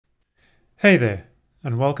Hey there,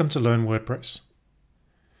 and welcome to Learn WordPress.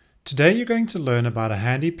 Today you're going to learn about a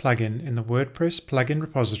handy plugin in the WordPress plugin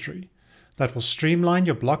repository that will streamline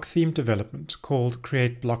your block theme development called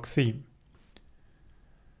Create Block Theme.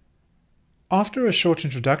 After a short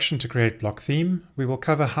introduction to Create Block Theme, we will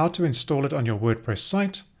cover how to install it on your WordPress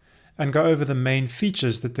site and go over the main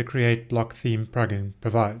features that the Create Block Theme plugin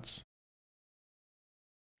provides.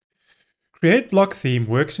 Create Block Theme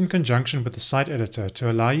works in conjunction with the site editor to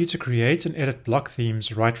allow you to create and edit block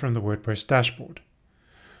themes right from the WordPress dashboard.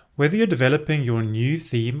 Whether you're developing your new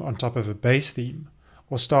theme on top of a base theme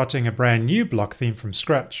or starting a brand new block theme from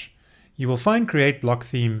scratch, you will find Create Block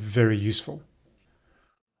Theme very useful.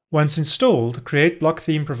 Once installed, Create Block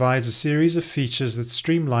Theme provides a series of features that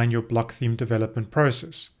streamline your block theme development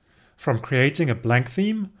process, from creating a blank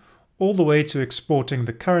theme all the way to exporting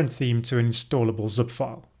the current theme to an installable zip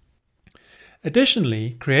file.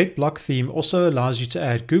 Additionally, Create Block Theme also allows you to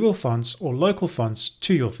add Google fonts or local fonts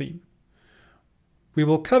to your theme. We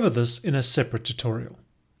will cover this in a separate tutorial.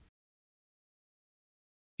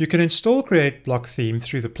 You can install Create Block Theme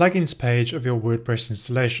through the plugins page of your WordPress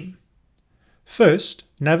installation. First,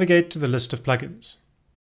 navigate to the list of plugins.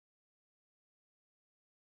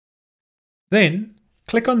 Then,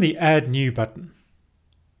 click on the Add New button.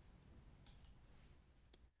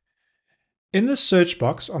 In the search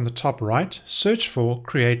box on the top right, search for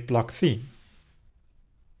Create Block Theme.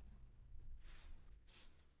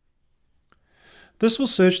 This will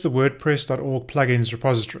search the WordPress.org plugins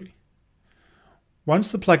repository.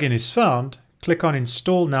 Once the plugin is found, click on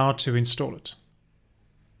Install Now to install it.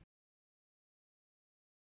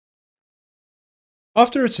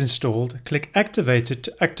 After it's installed, click Activate it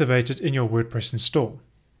to activate it in your WordPress install.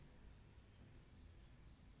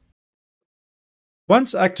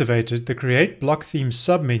 Once activated, the Create Block Theme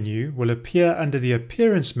submenu will appear under the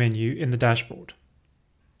Appearance menu in the dashboard.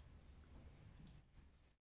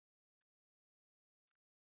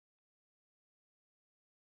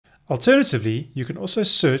 Alternatively, you can also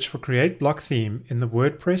search for Create Block Theme in the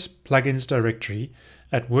WordPress plugins directory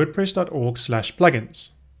at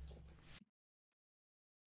wordpress.org/plugins.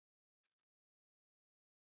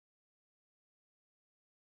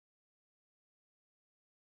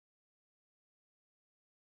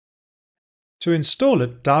 To install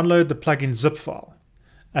it, download the plugin zip file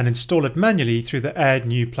and install it manually through the Add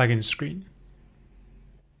New Plugin screen.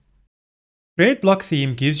 Create Block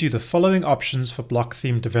Theme gives you the following options for block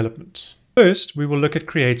theme development. First, we will look at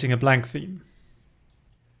creating a blank theme.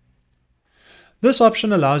 This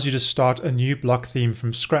option allows you to start a new block theme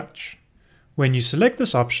from scratch. When you select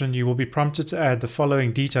this option, you will be prompted to add the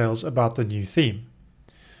following details about the new theme: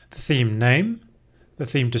 the theme name, the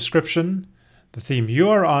theme description, the theme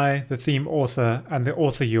URI, the theme author, and the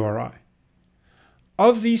author URI.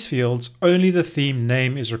 Of these fields, only the theme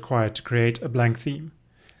name is required to create a blank theme,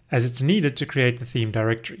 as it's needed to create the theme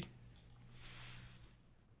directory.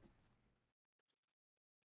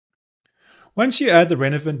 Once you add the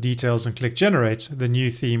relevant details and click Generate, the new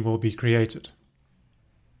theme will be created.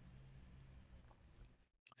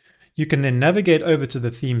 You can then navigate over to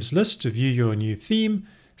the themes list to view your new theme,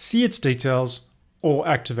 see its details, or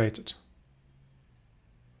activate it.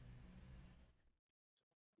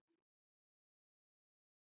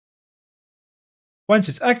 Once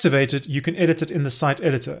it's activated, you can edit it in the site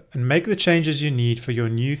editor and make the changes you need for your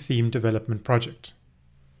new theme development project.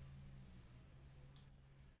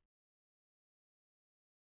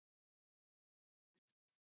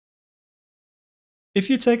 If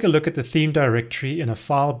you take a look at the theme directory in a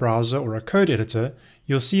file browser or a code editor,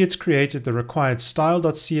 you'll see it's created the required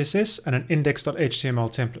style.css and an index.html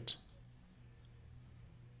template.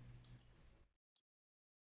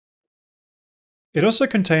 It also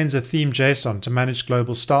contains a theme JSON to manage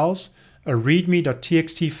global styles, a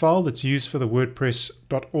readme.txt file that's used for the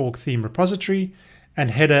WordPress.org theme repository,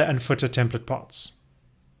 and header and footer template parts.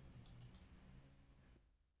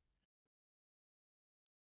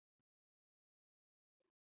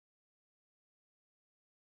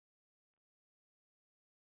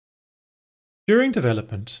 During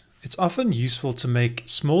development, it's often useful to make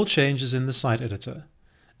small changes in the site editor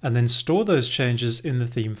and then store those changes in the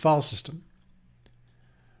theme file system.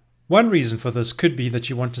 One reason for this could be that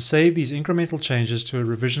you want to save these incremental changes to a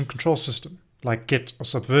revision control system, like Git or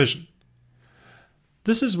Subversion.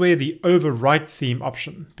 This is where the Overwrite Theme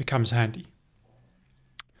option becomes handy.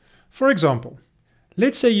 For example,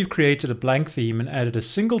 let's say you've created a blank theme and added a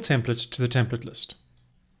single template to the template list.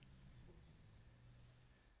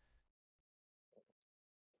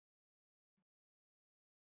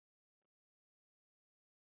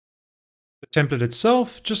 The template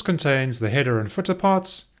itself just contains the header and footer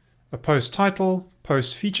parts, a post title,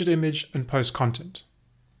 post featured image, and post content.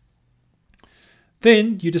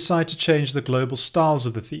 Then you decide to change the global styles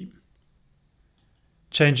of the theme,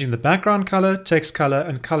 changing the background color, text color,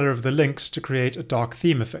 and color of the links to create a dark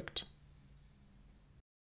theme effect.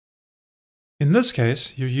 In this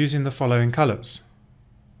case, you're using the following colors: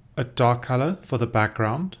 a dark color for the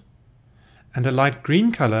background, and a light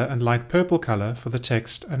green color and light purple color for the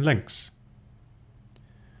text and links.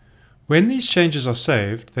 When these changes are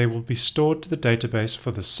saved, they will be stored to the database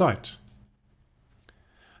for this site.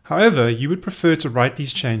 However, you would prefer to write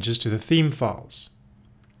these changes to the theme files.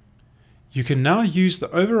 You can now use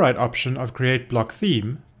the override option of Create Block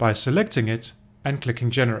Theme by selecting it and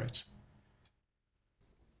clicking Generate.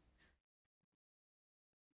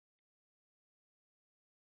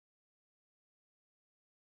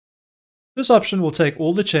 This option will take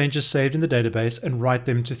all the changes saved in the database and write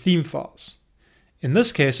them to theme files. In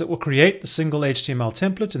this case, it will create the single HTML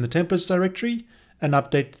template in the templates directory and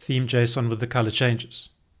update the theme JSON with the color changes.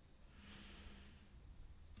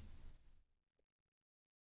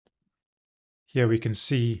 Here we can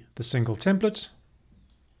see the single template.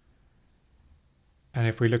 And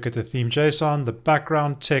if we look at the theme JSON, the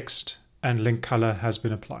background, text, and link color has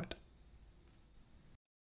been applied.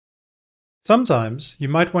 Sometimes you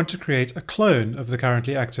might want to create a clone of the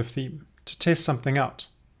currently active theme to test something out.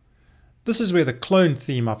 This is where the clone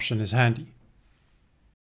theme option is handy.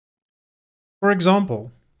 For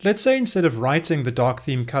example, let's say instead of writing the dark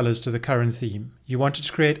theme colors to the current theme, you wanted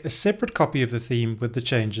to create a separate copy of the theme with the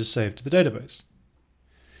changes saved to the database.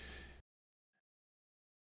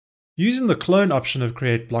 Using the clone option of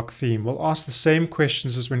Create Block Theme will ask the same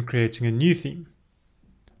questions as when creating a new theme.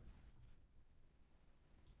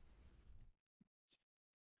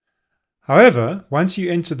 However, once you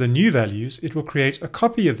enter the new values, it will create a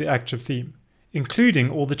copy of the active theme, including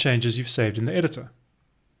all the changes you've saved in the editor.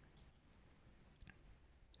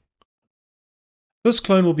 This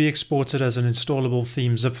clone will be exported as an installable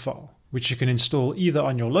theme zip file, which you can install either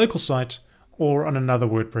on your local site or on another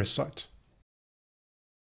WordPress site.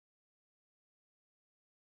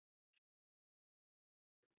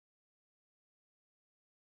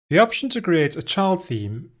 The option to create a child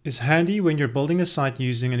theme is handy when you're building a site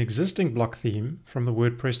using an existing block theme from the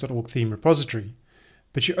WordPress.org theme repository,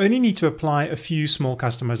 but you only need to apply a few small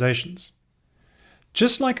customizations.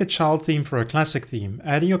 Just like a child theme for a classic theme,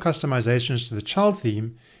 adding your customizations to the child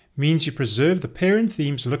theme means you preserve the parent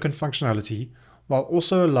theme's look and functionality while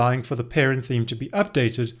also allowing for the parent theme to be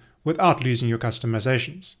updated without losing your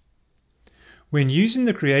customizations. When using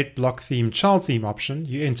the Create Block Theme Child Theme option,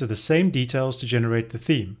 you enter the same details to generate the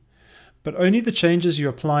theme, but only the changes you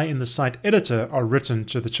apply in the site editor are written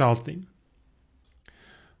to the child theme.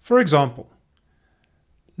 For example,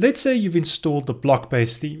 let's say you've installed the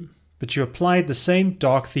block-based theme, but you applied the same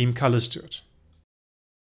dark theme colors to it.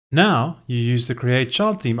 Now you use the Create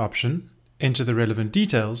Child Theme option, enter the relevant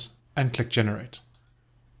details, and click Generate.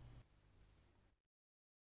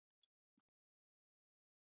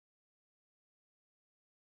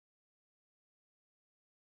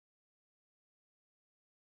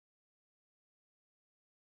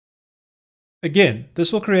 Again,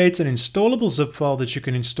 this will create an installable zip file that you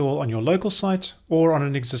can install on your local site or on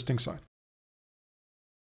an existing site.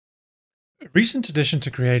 A recent addition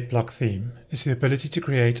to Create Block Theme is the ability to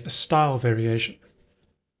create a style variation.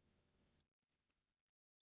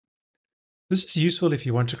 This is useful if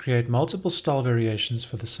you want to create multiple style variations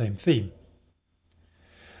for the same theme.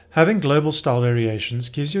 Having global style variations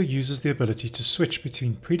gives your users the ability to switch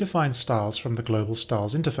between predefined styles from the Global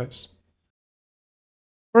Styles interface.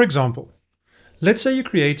 For example, let's say you're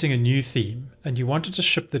creating a new theme and you wanted to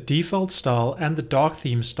ship the default style and the dark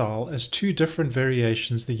theme style as two different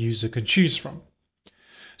variations the user can choose from.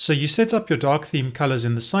 So you set up your dark theme colors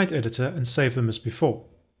in the site editor and save them as before.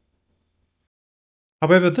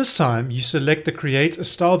 However, this time you select the Create a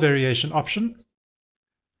Style Variation option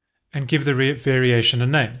and give the variation a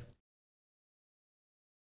name.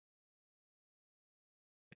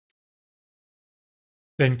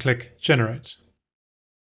 Then click Generate.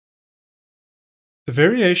 The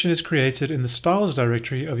variation is created in the Styles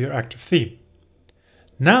directory of your active theme.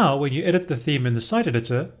 Now, when you edit the theme in the site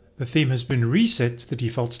editor, the theme has been reset to the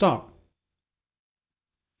default style.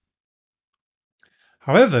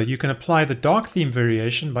 However, you can apply the dark theme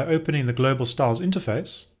variation by opening the Global Styles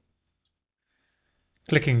interface,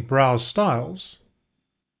 clicking Browse Styles,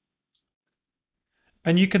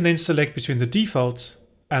 and you can then select between the default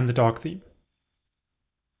and the dark theme.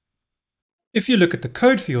 If you look at the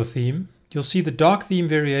code for your theme, you'll see the dark theme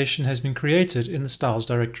variation has been created in the Styles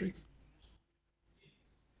directory.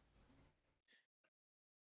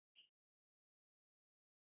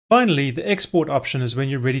 Finally, the export option is when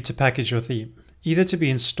you're ready to package your theme, either to be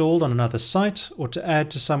installed on another site or to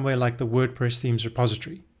add to somewhere like the WordPress themes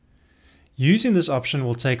repository. Using this option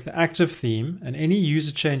will take the active theme and any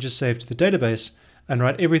user changes saved to the database and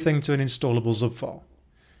write everything to an installable zip file.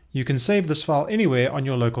 You can save this file anywhere on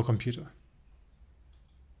your local computer.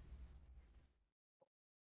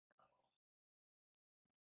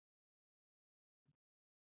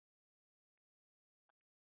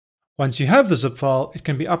 Once you have the zip file, it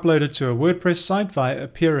can be uploaded to a WordPress site via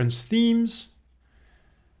Appearance Themes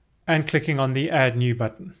and clicking on the Add New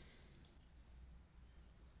button.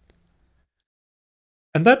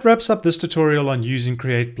 And that wraps up this tutorial on using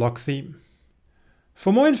Create Block Theme.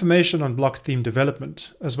 For more information on block theme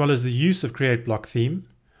development, as well as the use of Create Block Theme,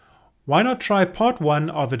 why not try Part 1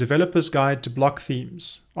 of the Developer's Guide to Block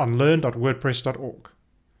Themes on learn.wordpress.org.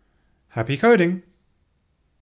 Happy coding!